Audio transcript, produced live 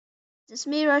It's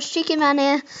me, Rush Chicken Man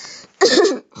here,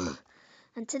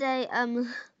 and today I'm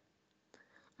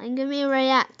gonna be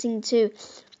reacting to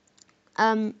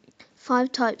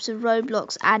 5 types of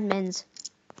Roblox admins.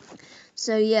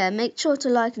 So yeah, make sure to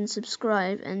like and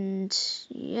subscribe, and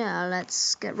yeah,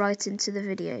 let's get right into the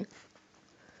video.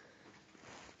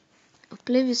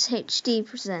 obliviousHD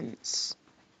presents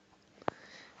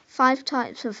 5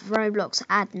 types of Roblox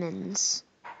admins.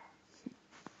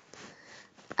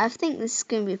 I think this is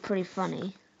gonna be pretty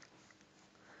funny.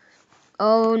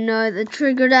 Oh no, the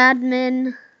triggered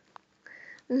admin.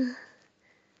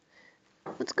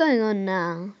 What's going on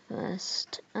now?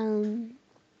 First, oh,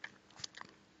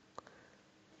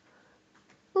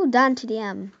 down to the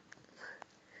M.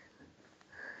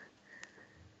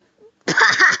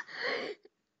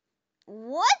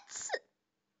 What?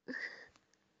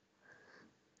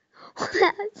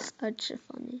 That's such a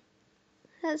funny.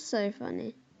 That's so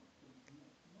funny.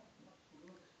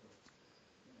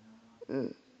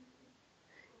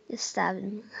 Just stab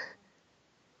him.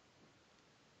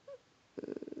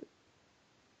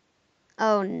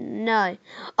 Oh no.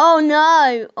 Oh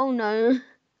no. Oh no.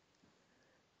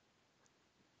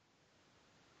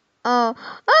 Oh.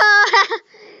 Oh.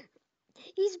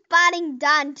 He's batting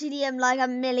down to the M like a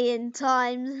million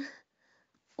times.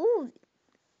 Ooh.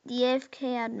 The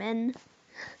AFK admin.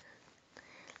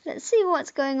 Let's see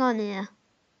what's going on here.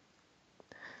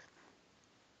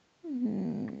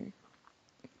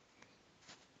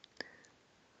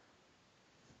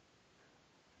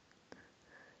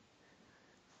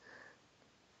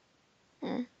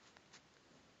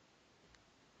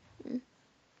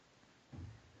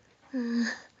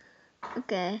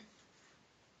 Okay.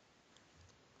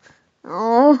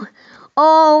 Oh.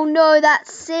 Oh no,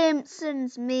 that's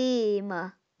Simpsons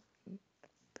meme.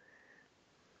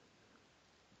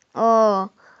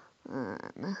 Oh.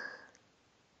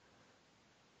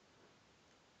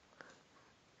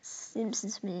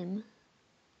 Simpsons meme.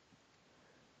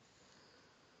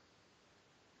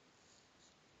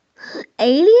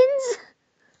 Aliens?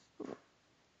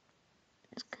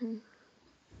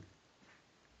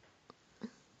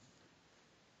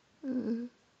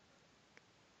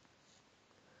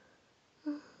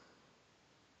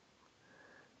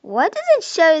 Why does it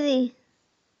show the...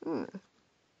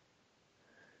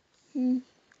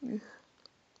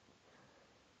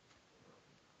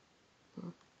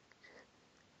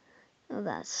 Oh,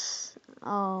 that's...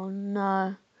 Oh,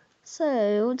 no.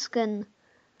 So, what's going...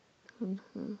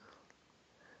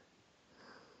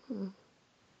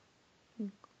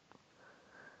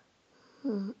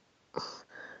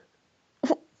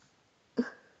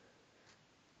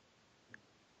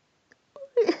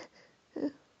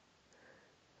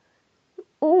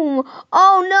 Oh,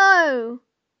 oh no!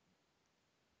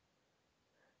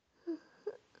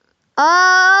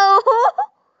 Oh!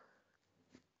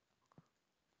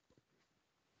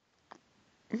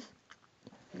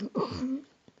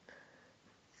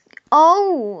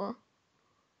 Oh!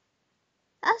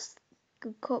 That's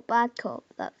good cop, bad cop.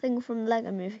 That thing from the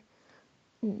Lego movie.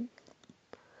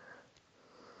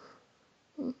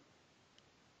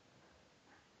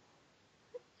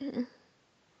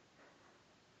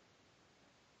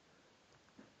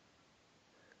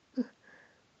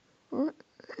 What?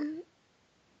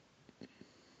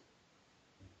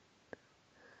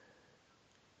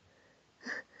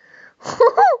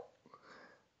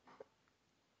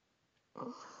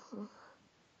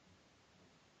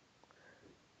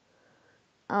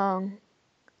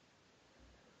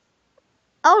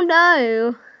 Oh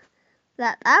no!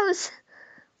 That was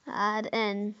bad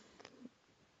and...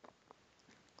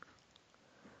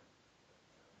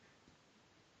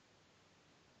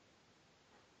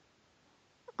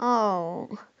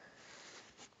 Oh.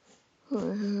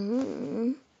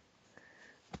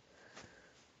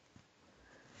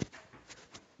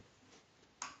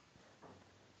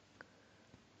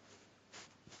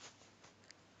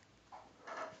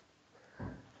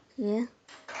 Yeah.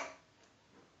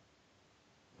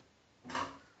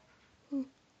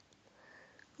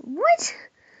 What?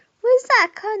 Where's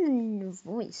that kind of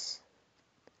voice?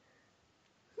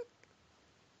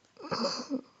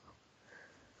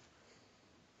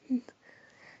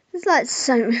 There's like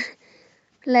so many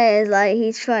players. Like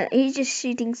he's just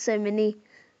shooting so many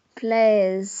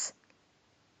players.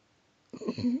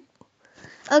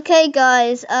 Okay,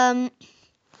 guys.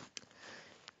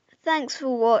 Thanks for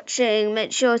watching.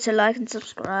 Make sure to like and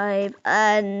subscribe.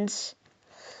 And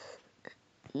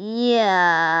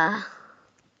yeah.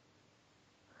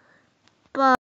 Bye.